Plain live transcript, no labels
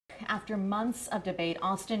After months of debate,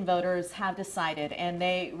 Austin voters have decided and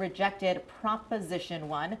they rejected Proposition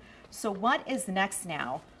 1. So what is next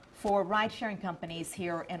now for ride-sharing companies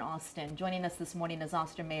here in Austin? Joining us this morning is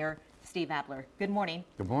Austin Mayor Steve Adler. Good morning.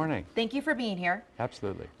 Good morning. Thank you for being here.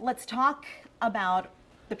 Absolutely. Let's talk about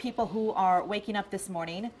the people who are waking up this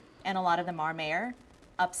morning, and a lot of them are, Mayor,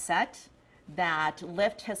 upset that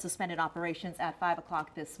Lyft has suspended operations at 5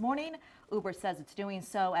 o'clock this morning. Uber says it's doing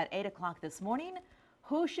so at 8 o'clock this morning.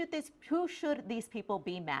 Who should these people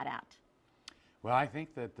be mad at? Well, I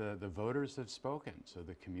think that the voters have spoken. So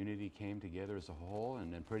the community came together as a whole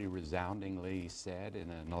and then pretty resoundingly said in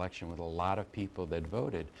an election with a lot of people that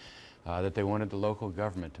voted that they wanted the local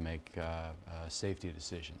government to make safety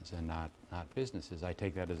decisions and not businesses. I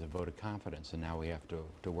take that as a vote of confidence, and now we have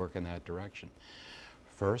to work in that direction.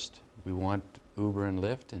 First, we want Uber and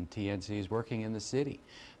Lyft and TNCs working in the city,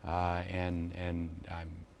 and I'm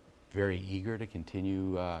very eager to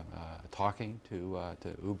continue talking to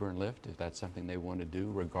Uber and Lyft if that's something they want to do,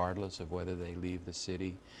 regardless of whether they leave the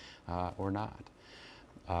city or not.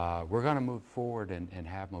 We're going to move forward and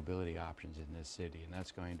have mobility options in this city, and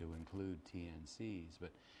that's going to include TNCs,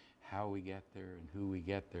 but how we get there and who we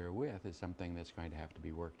get there with is something that's going to have to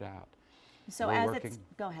be worked out. So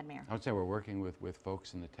go ahead, Mayor. I would say we're working with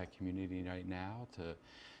folks in the tech community right now to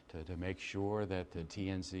make sure that the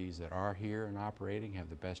TNCs that are here and operating have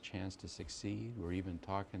the best chance to succeed. We're even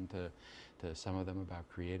talking to some of them about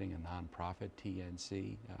creating a nonprofit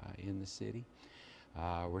TNC in the city.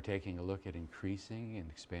 We're taking a look at increasing and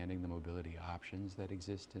expanding the mobility options that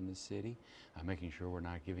exist in the city, making sure we're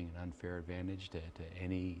not giving an unfair advantage to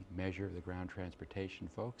any measure of the ground transportation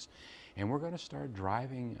folks. And we're going to start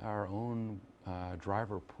driving our own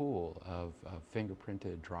driver pool of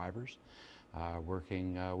fingerprinted drivers,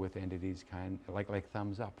 working with entities like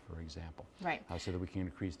Thumbs Up, for example, right, so that we can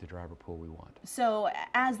increase the driver pool we want. So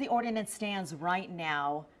as the ordinance stands right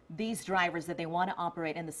now, these drivers that they want to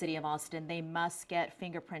operate in the city of Austin, they must get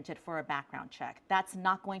fingerprinted for a background check. That's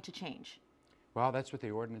not going to change. Well, that's what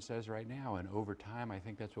the ordinance says right now, and over time I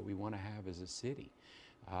think that's what we want to have as a city.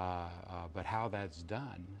 But how that's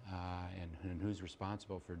done and who's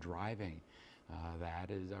responsible for driving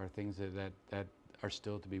that are things that are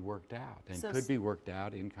still to be worked out and could be worked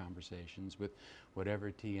out in conversations with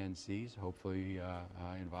whatever TNCs, hopefully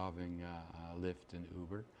involving Lyft and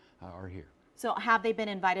Uber, are here. So have they been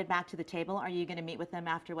invited back to the table? Are you going to meet with them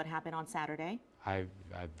after what happened on Saturday? I've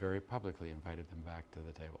very publicly invited them back to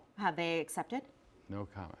the table. Have they accepted? No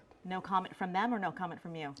comment. No comment from them or no comment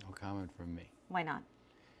from you? No comment from me. Why not?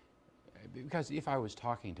 Because if I was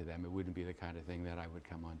talking to them, it wouldn't be the kind of thing that I would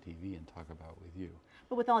come on TV and talk about with you.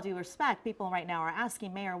 But with all due respect, people right now are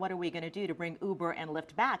asking, Mayor, what are we going to do to bring Uber and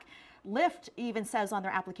Lyft back? Lyft even says on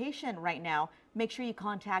their application right now, make sure you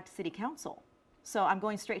contact City Council. So I'm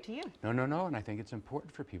going straight to you. No, and I think it's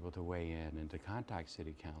important for people to weigh in and to contact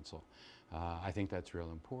City Council. I think that's real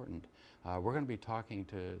important. We're going to be talking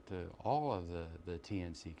to all of the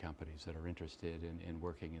TNC companies that are interested in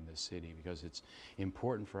working in this city, because it's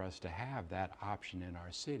important for us to have that option in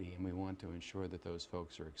our city, and we want to ensure that those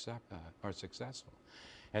folks are successful.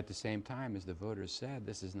 At the same time, as the voters said,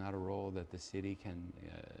 this is not a role that the city can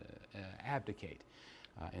abdicate.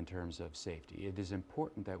 In terms of safety. It is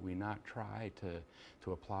important that we not try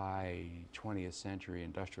to apply 20th century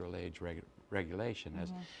industrial age regulation.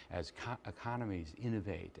 As economies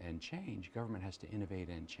innovate and change, government has to innovate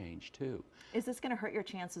and change too. Is this going to hurt your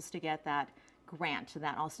chances to get that grant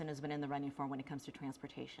that Austin has been in the running for when it comes to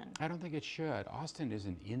transportation? I don't think it should. Austin is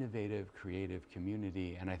an innovative, creative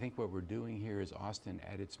community, and I think what we're doing here is Austin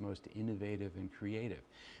at its most innovative and creative.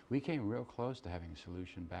 We came real close to having a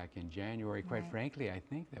solution back in January. Quite frankly, I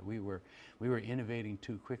think that we were innovating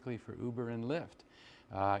too quickly for Uber and Lyft.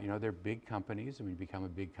 You know, they're big companies, and when you become a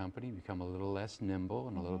big company, you become a little less nimble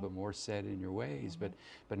and a little bit more set in your ways. But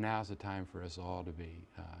now's the time for us all to be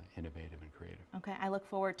innovative and creative. Okay, I look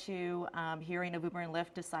forward to hearing of Uber and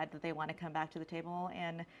Lyft decide that they want to come back to the table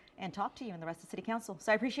and talk to you and the rest of City Council.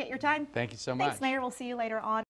 So I appreciate your time. Thank you so much. Thanks, Mayor. We'll see you later on.